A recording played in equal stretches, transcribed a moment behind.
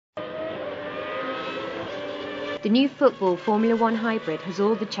The new football Formula 1 hybrid has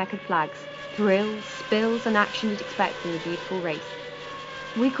all the checkered flags, thrills, spills and action you'd expect from a beautiful race.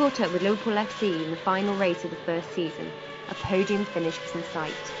 We caught up with Liverpool FC in the final race of the first season. A podium finish was in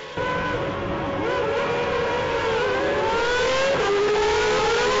sight.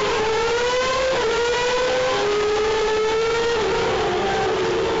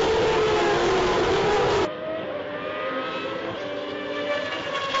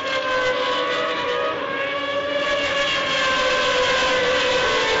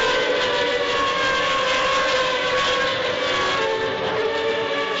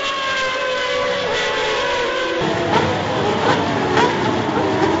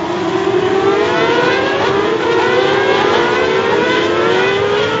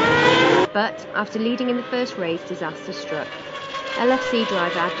 But after leading in the first race, disaster struck. LFC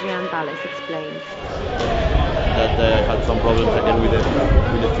driver Adrian Ballas explains. That I had some problems again with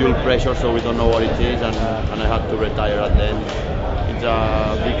the fuel pressure, so we don't know what it is, and I had to retire at the end. It's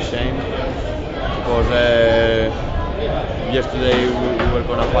a big shame because yesterday we were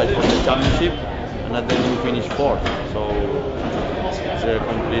going to fight for the championship, and at the end we finished fourth. So it's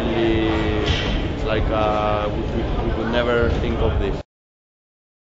completely, it's like we could never think of this.